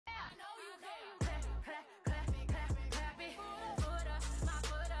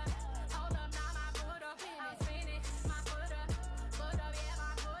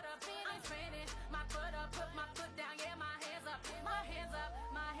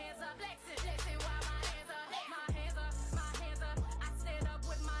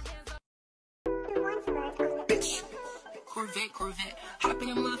Corvette. Hop in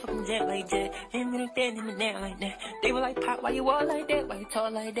a motherfucking jet like that. Him and that, him and that like that. They were like, Pop, why you all like that? Why you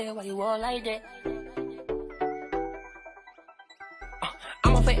talk like that? Why you all like that?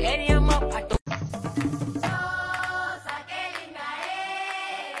 I'm up for Eddie, I'm up. I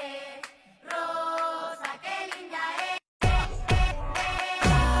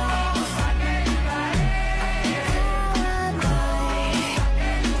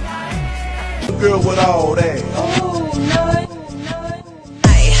good with all that.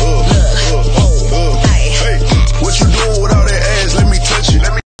 Hey, what you doing with all that ass? Let me touch it.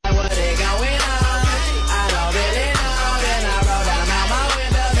 Let me. what they going on? I don't really know. Then I roll down all my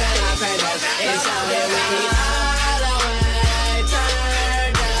windows and I say that it sounded really all the way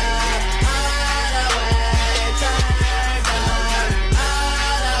turned up, all the way turned up, all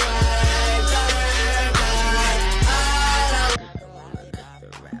the way turned up,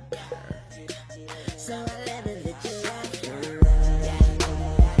 so I let it let you out.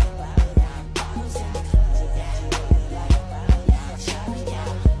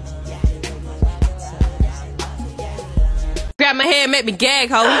 Grab my head, make me gag,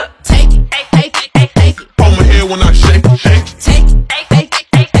 ho. Take it, take it. Hold my head when I shake it. Take it.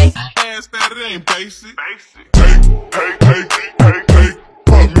 Ass that it ain't basic. Take.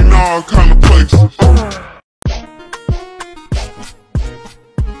 Put me in all kind of places.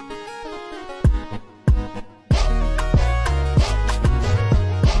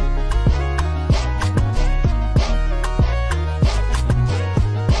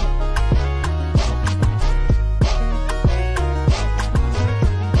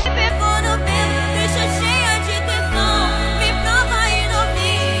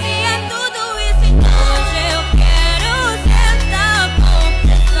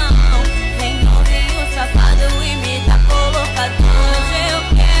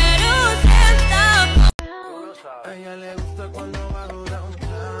 A ella le gusta cuando bajo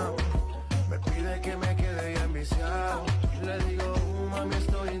downtown. Me pide que me quede ya enviciado. Le digo, mami,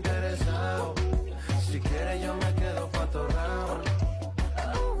 estoy interesado. Si quiere yo me quedo pa' todo round.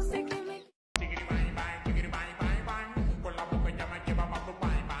 Con la boca ya me lleva pa' tu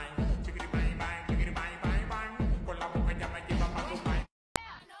bang bang. Chiquiri bang bang, chiquiri bang bang. Con la boca ya me lleva pa' tu bang.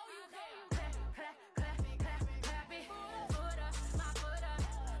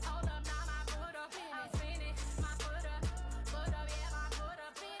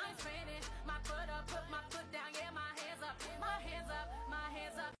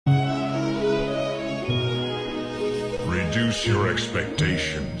 Reduce your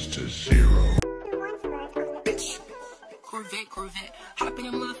expectations to zero. Corvette. Hop in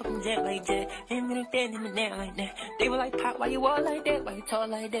a motherfucking jet like that. Him and that, him and that like that. They were like, Pop, why you all like that? Why you talk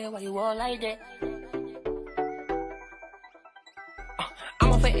like that? Why you all like that?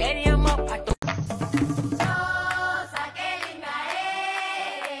 I'm up for Eddie, I'm up. I throw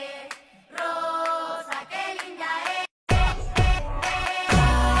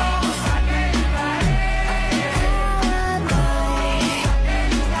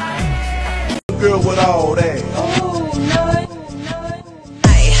Good with all that.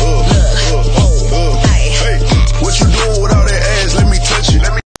 Hey, what you doing with all that ass? Let me touch it.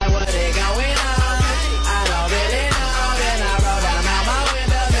 Let me. what they going on? I don't really know. Then I roll down all my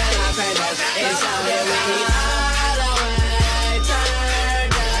windows and I say that it sounded really all the way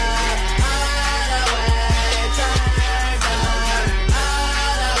turned up, all the way turned up, all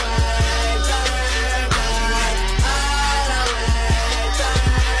the way turned up, all the way turned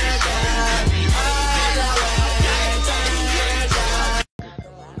up.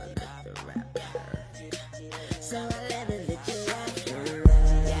 So I let it let you out.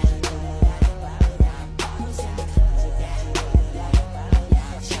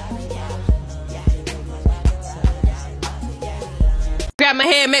 Grab my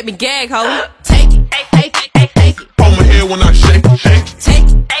head, make me gag, ho. Take it. Hold my head when I shake it. Take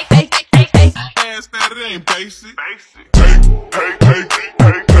it. Ass that it ain't basic. Take.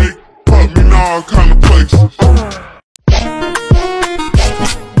 Put me in all kind of places.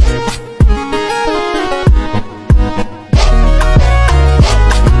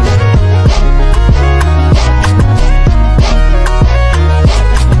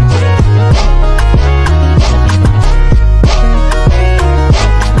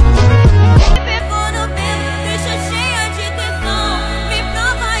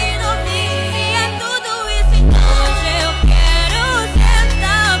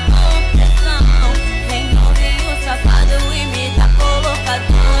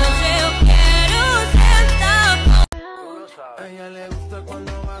 A ella le gusta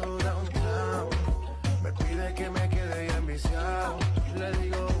cuando bajo downtown. Me pide que me quede ya enviciado. Le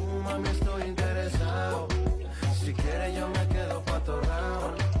digo, mami, estoy interesado. Si quiere yo me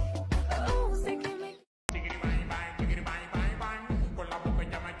atorrado. Con la boca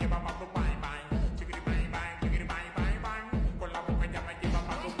ella me lleva pa' tu bang bang. Chiquiri bang bang, chiquiri bang bang bang. Con la boca ella me lleva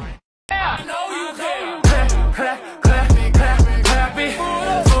pa' tu bang. I know you can. Clap it,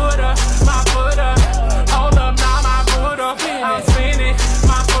 foot up, my foot up. Hold up, now my foot up. I'm spinning,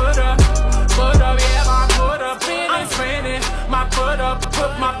 my foot up, yeah, my foot up. I'm spinning, my foot up,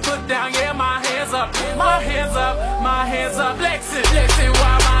 put my foot down, yeah, my hands up, my hands up, my hands up. Flexing,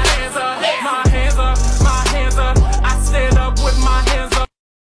 while my hands up, my hands up, my hands up. I stand up with my hands up.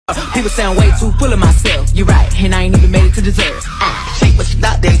 People sound way too full of myself. You're right, and I ain't even made it to dessert. Shake what you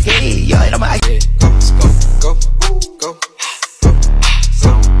not that gay, yo, and I'm like, go.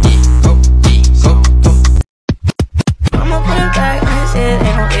 I'ma put it back on his head,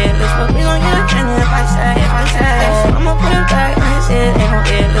 ain't no endless, but we gon' get offended if I say. I'ma put it back on his head, ain't no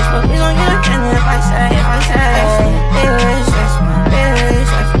endless, but we gon' get offended if I say.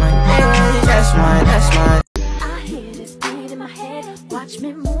 Bitch, that's mine, that's mine. I hear this beat in my head, watch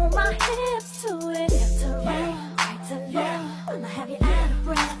me move my hips to it. Left to right, right to left. I'ma have you out of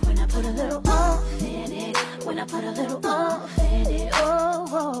breath when I put a little oomph in it. When I put a little oomph in it, oh,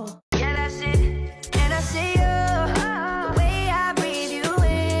 oh. Yeah, that's it, and I see you. The way I breathe you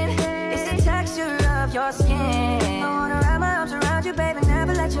in, it's the texture of your skin. I wanna wrap my arms around you, baby,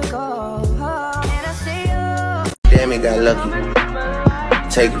 never let you go. And I see you. damn, he got lucky.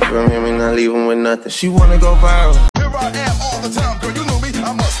 Take it from him and not leave him with nothing. She wanna go viral. Here I am all the time, girl, you know me.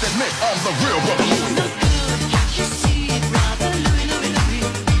 I must admit, I'm the real Bubba.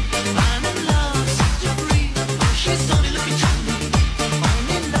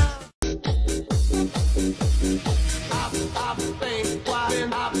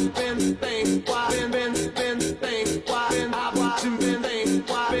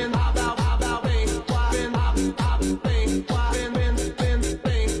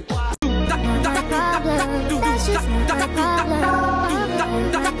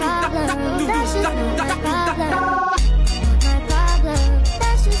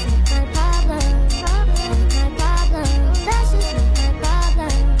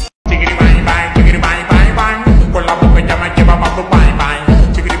 Chiquiri bang bang, chiquiri bang bang bang. Con la boca ella me lleva pa' tu bang bang.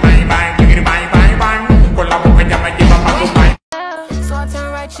 Chiquiri bang bang, chiquiri bang bang bang. Con la boca ella me lleva pa' tu bang. So I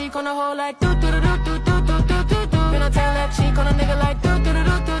turn right cheek on the hole like do do do do do do do do do do. Then I turn left cheek on a nigga like do do do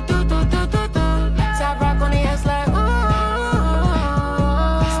do do do do do do do. Top rock on the ass like ooh.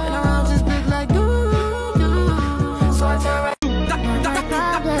 Spin around just big like do do. So I turn right.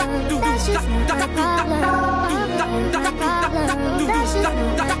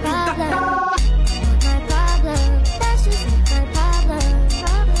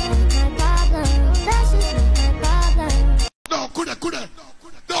 No, coulda,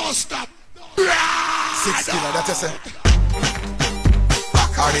 don't stop. 6 kilo, that's just it.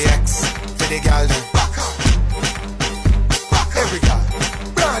 RDX, for the gal then. Every gal.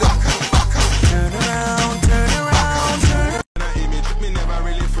 Turn around. Image, me never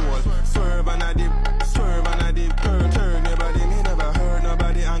really fall. Swerve and a dip. Girl, turn your body. Me never hurt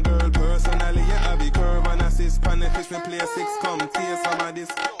nobody. And girl, personally, yeah, I be curve and assist. Pan if me play 6, come taste some of this.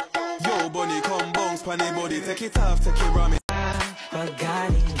 Yo, bunny, come bounce, pan the body. Take it off, take it from me.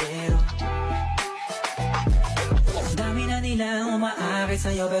 Pagkalinggero. Dami na nila umaakit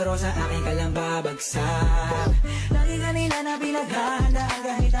sa'yo, pero sa akin ka lang babagsak. Lagi ka nila na pinaghahanda,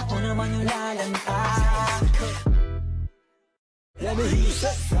 kahit ako naman yung lalanta. Let me hear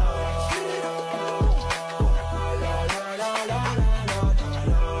you.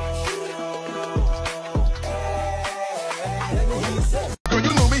 Girl,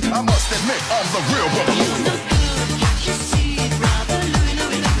 you know me, I must admit, I'm the real Bubba.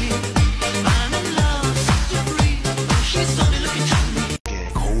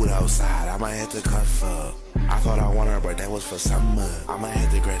 Cold outside, I might have to cuff up. I thought I wanted her, but that was for summer. I might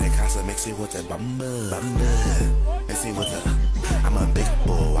have to grab that casa, mix it with that bumba. And see what the. I'm a big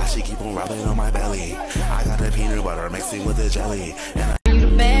boy, why she keep on rubbing on my belly? I got the peanut butter, mix it with the jelly. And The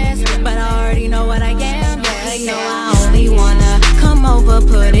best, but I already know what I am. They know I only wanna come over,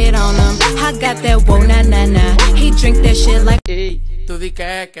 put it on them. I got that whoa na na na. He drink that shit like. Ey, tú di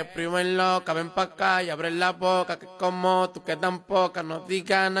que primo en loca, ven pa' acá y abre la boca, que como tú que tan poca, no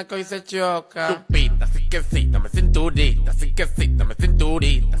digas nada que hoy se choca. Lupita, sí que sí, dame cinturita, sí que sí, dame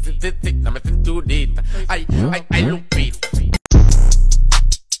cinturita, sí, sí, sí, dame cinturita. Ay, Lupita.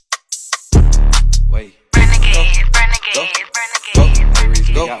 Wait. Renegade.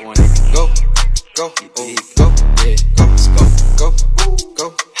 Go.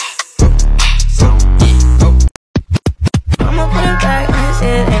 I'ma put it back on his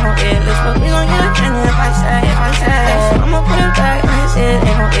head, ain't no endless, but we gon' get offended if I say. I'ma put it back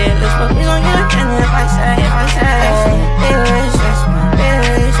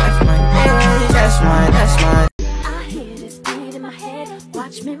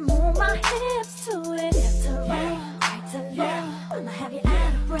Watch me move my hips to it. Left to right, right to left. I'ma have you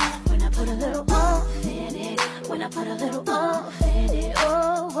out of breath when I put a little oomph in it. When I put a little oomph in it.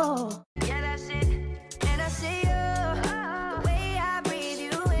 Oh, oh. Yeah, that's it. And I see you. The way I breathe you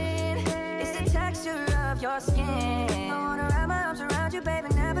in. It's the texture of your skin. I wanna wrap my arms around you, baby,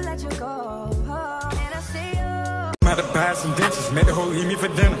 never let you go. And I see you. I'm about to buy some dentures, make the whole eat me for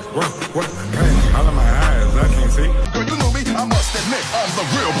dinner. What? Hey, all of my eyes, I can't see. Girl, you know me, I must admit, I'm the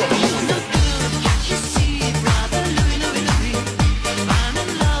real revolution.